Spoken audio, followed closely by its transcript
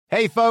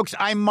Hey, folks,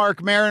 I'm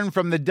Mark Maron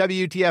from the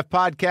WTF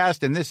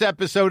Podcast, and this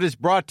episode is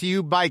brought to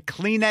you by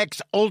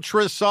Kleenex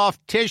Ultra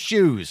Soft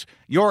Tissues,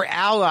 your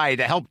ally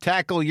to help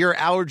tackle your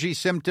allergy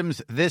symptoms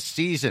this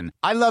season.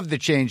 I love the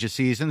change of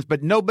seasons,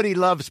 but nobody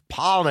loves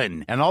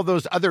pollen and all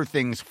those other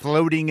things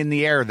floating in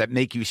the air that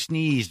make you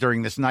sneeze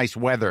during this nice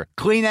weather.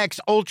 Kleenex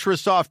Ultra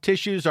Soft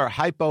Tissues are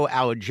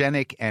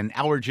hypoallergenic and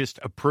allergist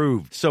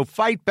approved, so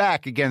fight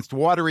back against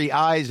watery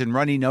eyes and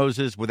runny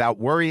noses without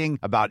worrying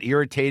about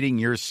irritating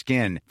your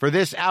skin. For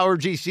this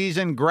allergy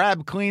season,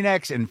 grab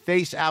Kleenex and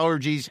face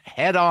allergies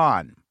head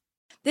on.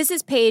 This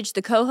is Paige,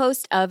 the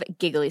co-host of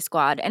Giggly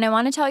Squad, and I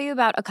want to tell you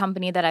about a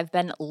company that I've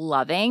been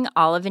loving,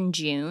 Olive &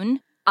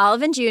 June.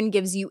 Olive & June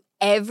gives you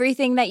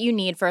everything that you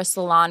need for a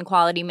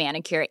salon-quality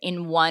manicure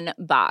in one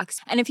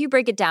box. And if you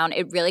break it down,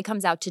 it really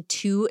comes out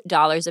to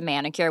 $2 a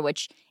manicure,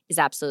 which is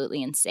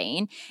absolutely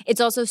insane.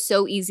 It's also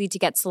so easy to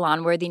get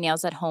salon-worthy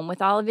nails at home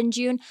with Olive &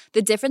 June.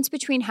 The difference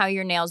between how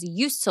your nails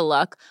used to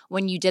look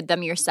when you did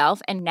them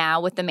yourself and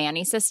now with the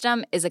Mani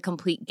system is a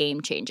complete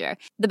game changer.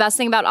 The best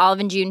thing about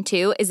Olive & June,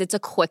 too, is it's a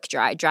quick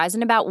dry. Dries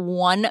in about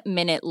 1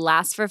 minute,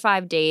 lasts for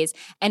 5 days,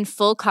 and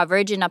full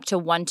coverage in up to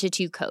 1 to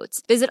 2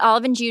 coats. Visit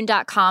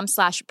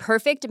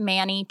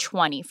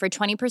oliveandjune.com/perfectmani20 for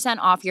 20%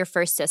 off your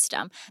first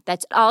system.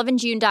 That's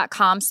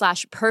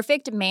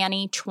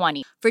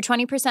oliveandjune.com/perfectmani20 for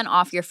 20%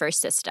 off your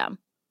first system.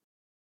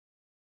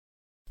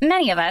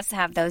 Many of us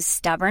have those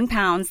stubborn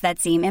pounds that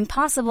seem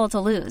impossible to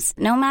lose,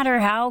 no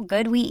matter how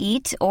good we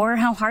eat or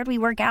how hard we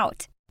work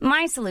out.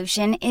 My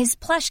solution is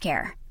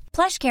PlushCare.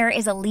 PlushCare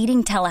is a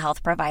leading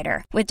telehealth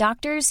provider with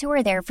doctors who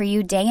are there for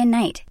you day and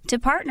night to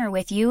partner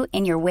with you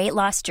in your weight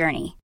loss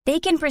journey. They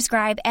can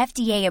prescribe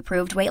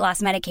FDA-approved weight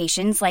loss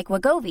medications like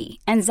Wegovy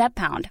and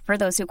Zepbound for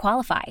those who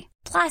qualify.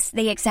 Plus,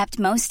 they accept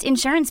most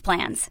insurance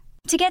plans.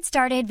 To get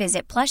started,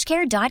 visit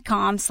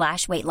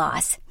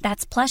plushcare.com/weightloss.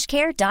 That's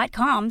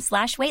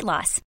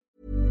plushcare.com/weightloss.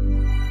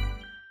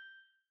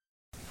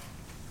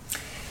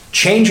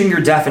 Changing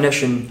your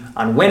definition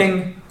on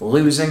winning,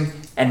 losing,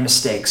 and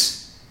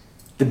mistakes.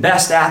 The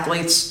best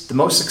athletes, the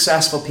most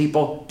successful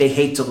people, they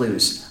hate to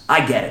lose.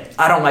 I get it.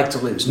 I don't like to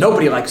lose.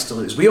 Nobody likes to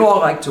lose. We all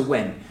like to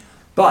win.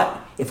 But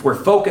if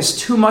we're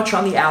focused too much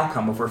on the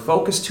outcome, if we're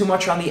focused too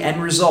much on the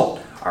end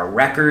result, our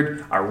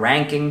record, our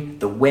ranking,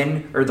 the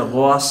win or the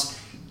loss,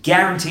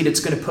 guaranteed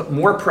it's going to put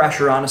more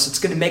pressure on us. It's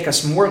going to make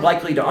us more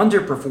likely to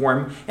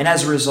underperform and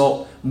as a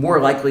result, more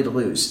likely to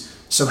lose.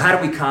 So how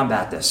do we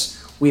combat this?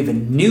 We have a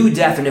new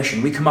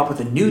definition. We come up with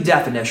a new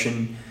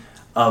definition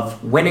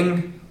of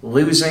winning,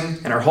 losing,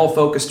 and our whole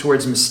focus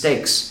towards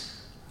mistakes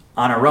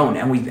on our own.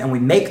 And we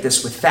make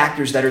this with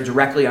factors that are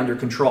directly under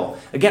control.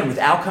 Again, with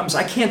outcomes,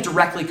 I can't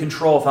directly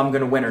control if I'm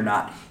going to win or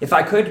not. If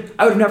I could,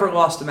 I would have never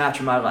lost a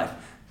match in my life.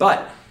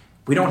 But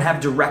we don't have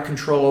direct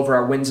control over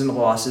our wins and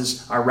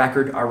losses, our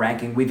record, our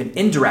ranking. We have an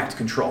indirect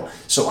control.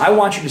 So I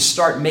want you to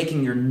start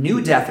making your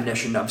new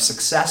definition of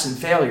success and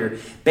failure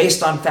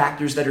based on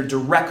factors that are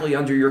directly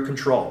under your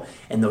control.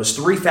 And those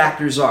 3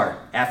 factors are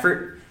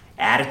effort,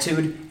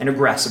 attitude, and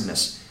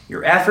aggressiveness.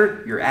 Your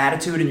effort, your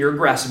attitude, and your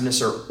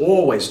aggressiveness are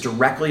always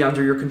directly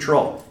under your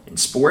control in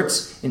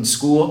sports, in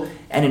school,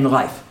 and in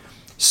life.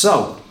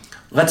 So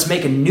let's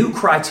make a new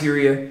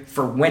criteria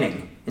for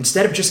winning.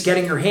 Instead of just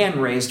getting your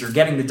hand raised or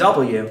getting the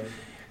W,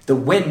 the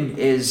win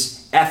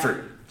is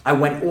effort. I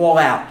went all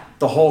out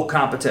the whole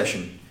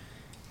competition.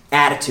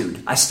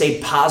 Attitude. I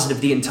stayed positive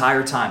the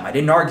entire time. I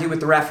didn't argue with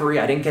the referee.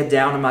 I didn't get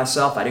down on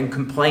myself. I didn't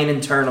complain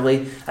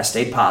internally. I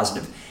stayed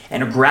positive.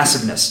 And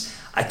aggressiveness.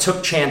 I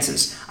took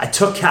chances. I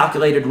took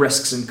calculated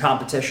risks in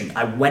competition.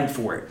 I went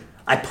for it.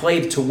 I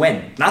played to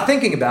win. Not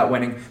thinking about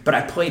winning, but I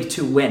played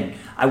to win.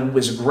 I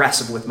was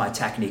aggressive with my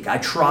technique. I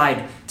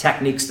tried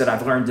techniques that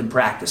I've learned in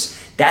practice.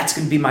 That's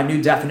going to be my new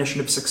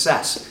definition of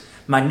success.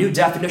 My new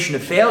definition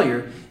of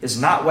failure is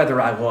not whether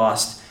I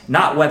lost,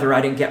 not whether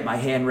I didn't get my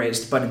hand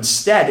raised, but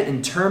instead,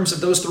 in terms of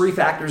those 3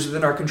 factors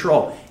within our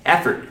control.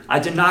 Effort. I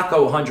did not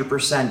go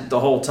 100% the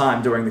whole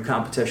time during the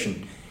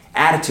competition.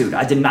 Attitude.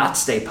 I did not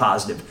stay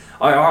positive.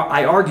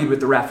 I argued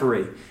with the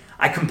referee.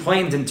 I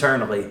complained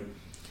internally.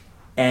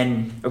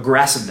 And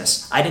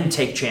aggressiveness. I didn't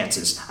take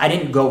chances. I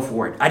didn't go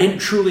for it. I didn't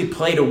truly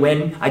play to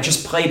win. I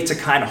just played to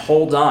kind of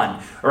hold on,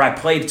 or I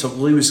played to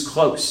lose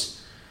close.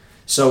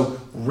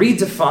 So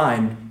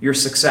redefine your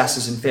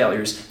successes and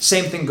failures.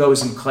 Same thing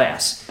goes in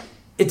class.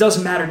 It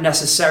doesn't matter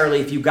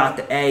necessarily if you got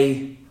the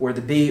A or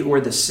the B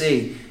or the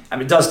C. I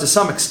mean, it does to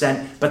some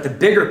extent, but the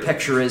bigger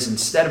picture is,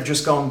 instead of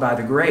just going by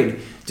the grade,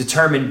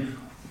 determine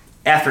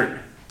effort.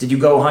 Did you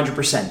go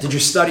 100%? Did you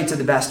study to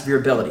the best of your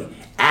ability?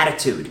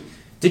 Attitude.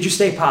 Did you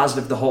stay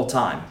positive the whole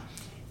time?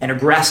 And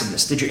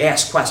aggressiveness. Did you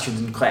ask questions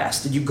in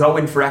class? Did you go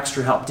in for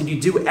extra help? Did you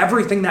do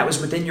everything that was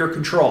within your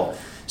control?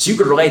 So you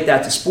could relate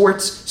that to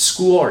sports,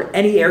 school, or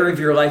any area of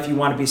your life you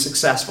want to be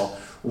successful.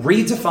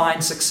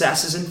 Redefine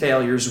successes and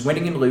failures,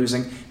 winning and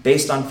losing,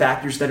 based on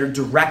factors that are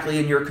directly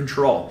in your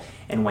control.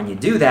 And when you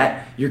do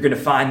that, you're going to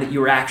find that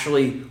you're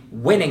actually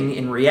winning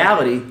in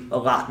reality a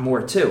lot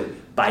more too,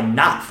 by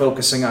not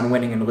focusing on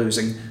winning and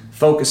losing,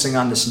 focusing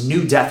on this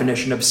new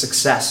definition of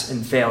success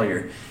and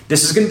failure.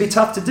 This is going to be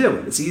tough to do.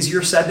 It's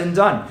easier said than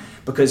done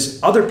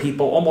because other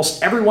people,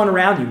 almost everyone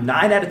around you,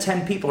 9 out of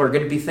 10 people are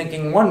going to be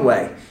thinking one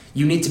way.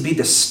 You need to be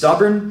the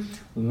stubborn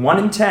 1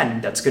 in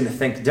 10 that's going to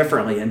think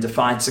differently and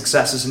define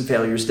successes and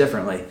failures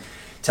differently.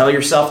 Tell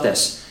yourself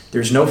this: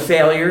 there's no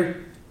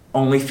failure,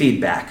 only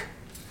feedback.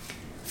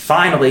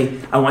 Finally,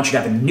 I want you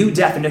to have a new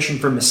definition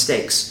for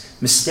mistakes.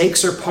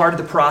 Mistakes are part of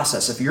the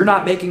process. If you're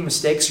not making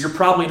mistakes, you're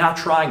probably not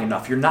trying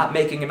enough. You're not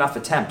making enough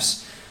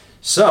attempts.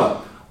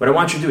 So, what I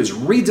want you to do is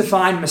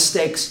redefine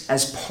mistakes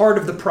as part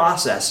of the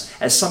process,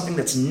 as something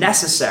that's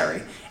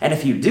necessary. And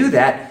if you do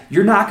that,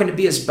 you're not going to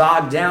be as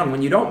bogged down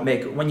when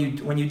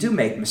you do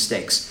make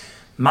mistakes.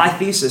 My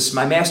thesis,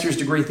 my master's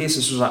degree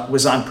thesis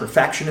was on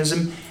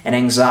perfectionism and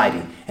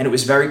anxiety. And it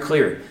was very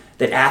clear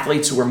that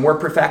athletes who were more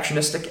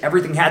perfectionistic,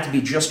 everything had to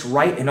be just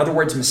right. In other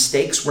words,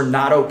 mistakes were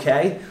not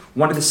okay.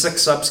 One of the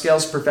 6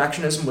 subscales of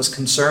perfectionism was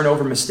concern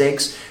over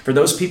mistakes. For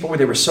those people where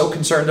they were so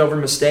concerned over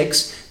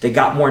mistakes, they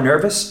got more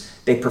nervous,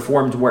 they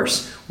performed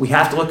worse. We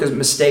have to look at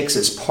mistakes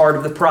as part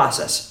of the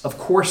process. Of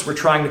course, we're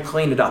trying to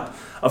clean it up.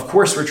 Of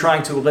course, we're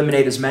trying to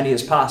eliminate as many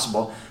as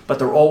possible, but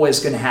they're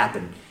always going to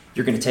happen.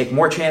 You're going to take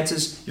more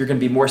chances, you're going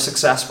to be more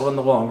successful in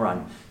the long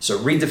run. So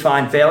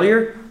redefine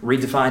failure,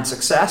 redefine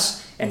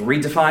success, and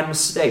redefine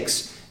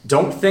mistakes.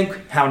 Don't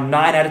think how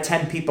 9 out of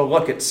 10 people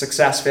look at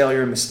success,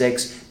 failure, and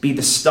mistakes. Be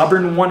the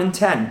stubborn 1 in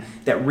 10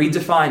 that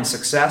redefines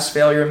success,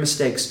 failure, and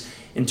mistakes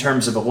in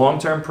terms of a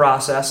long-term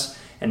process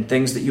and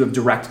things that you have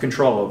direct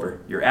control over.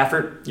 Your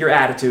effort, your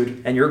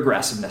attitude, and your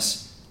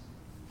aggressiveness.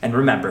 And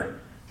remember,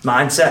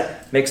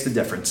 mindset makes the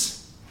difference.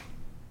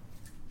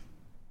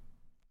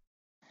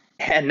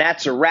 And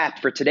that's a wrap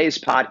for today's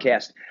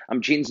podcast. I'm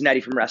Gene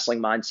Zanetti from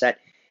Wrestling Mindset.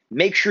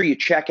 Make sure you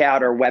check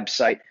out our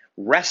website,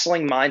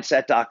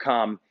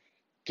 WrestlingMindset.com.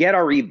 Get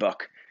our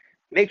ebook.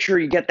 Make sure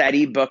you get that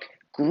ebook.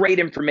 Great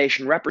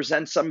information,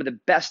 represents some of the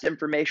best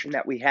information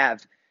that we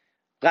have.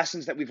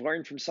 Lessons that we've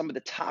learned from some of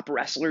the top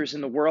wrestlers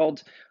in the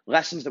world,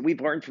 lessons that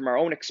we've learned from our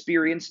own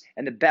experience,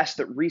 and the best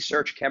that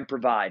research can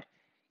provide.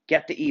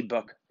 Get the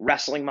ebook,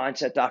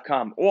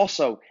 WrestlingMindset.com.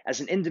 Also, as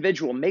an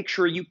individual, make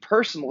sure you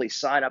personally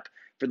sign up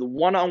for the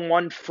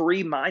one-on-one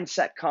free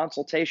mindset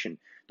consultation.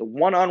 The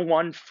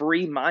one-on-one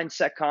free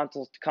mindset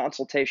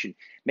consultation.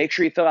 Make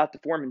sure you fill out the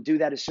form and do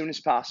that as soon as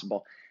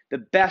possible. The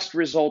best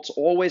results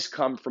always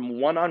come from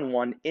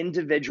one-on-one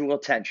individual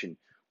attention,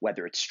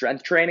 whether it's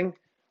strength training,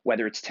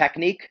 whether it's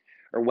technique,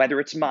 or whether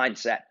it's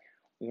mindset.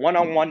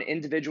 One-on-one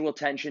individual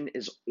attention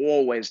is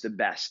always the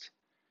best.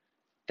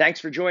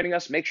 Thanks for joining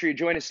us. Make sure you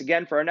join us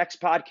again for our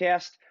next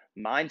podcast.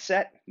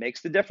 Mindset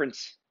makes the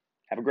difference.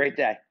 Have a great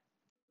day.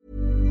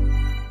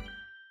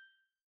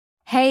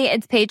 Hey,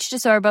 it's Paige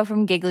DeSorbo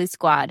from Giggly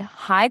Squad.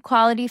 High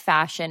quality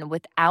fashion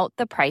without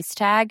the price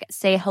tag.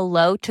 Say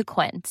hello to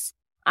Quince.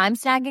 I'm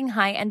snagging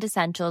high-end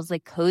essentials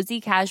like cozy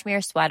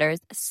cashmere sweaters,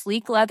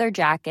 sleek leather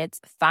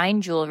jackets,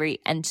 fine jewelry,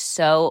 and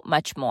so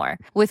much more.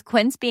 With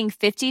Quince being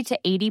 50 to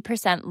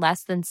 80%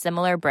 less than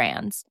similar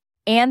brands.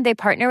 And they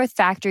partner with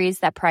factories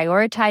that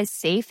prioritize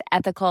safe,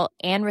 ethical,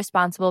 and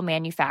responsible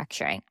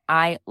manufacturing.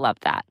 I love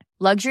that.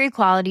 Luxury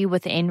quality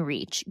within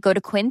reach. Go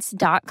to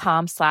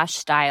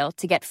quince.com/style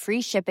to get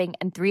free shipping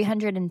and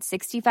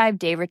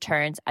 365-day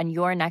returns on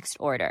your next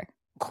order.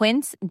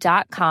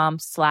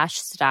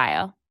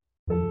 Quince.com/style.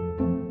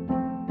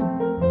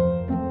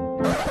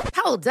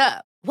 Hold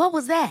up. What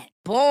was that?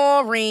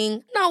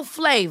 Boring. No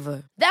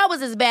flavor. That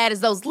was as bad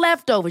as those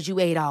leftovers you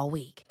ate all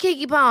week.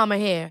 Keke Palmer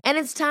here. And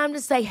it's time to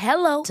say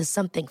hello to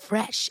something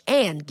fresh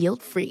and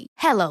guilt-free.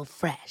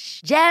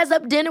 HelloFresh. Jazz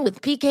up dinner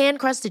with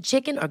pecan-crusted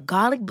chicken or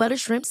garlic butter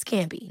shrimp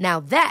scampi. Now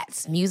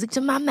that's music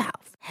to my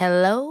mouth.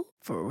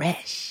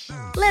 HelloFresh.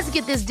 Let's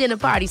get this dinner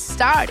party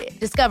started.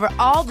 Discover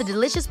all the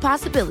delicious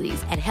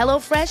possibilities at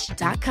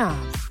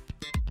HelloFresh.com.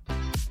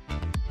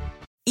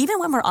 Even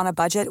when we're on a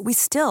budget, we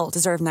still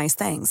deserve nice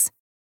things.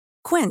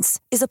 Quince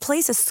is a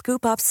place to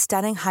scoop up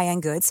stunning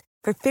high-end goods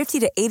for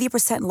 50 to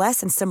 80% less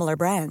than similar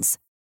brands.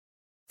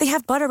 They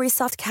have buttery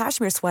soft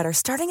cashmere sweaters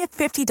starting at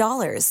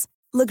 $50,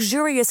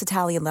 luxurious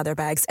Italian leather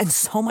bags, and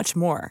so much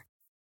more.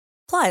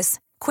 Plus,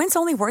 Quince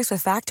only works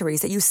with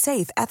factories that use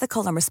safe,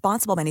 ethical, and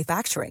responsible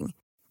manufacturing.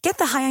 Get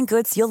the high-end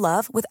goods you'll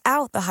love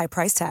without the high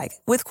price tag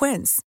with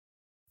Quince.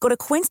 Go to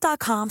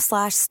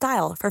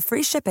quince.com/style for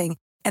free shipping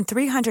and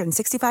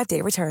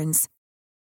 365-day returns.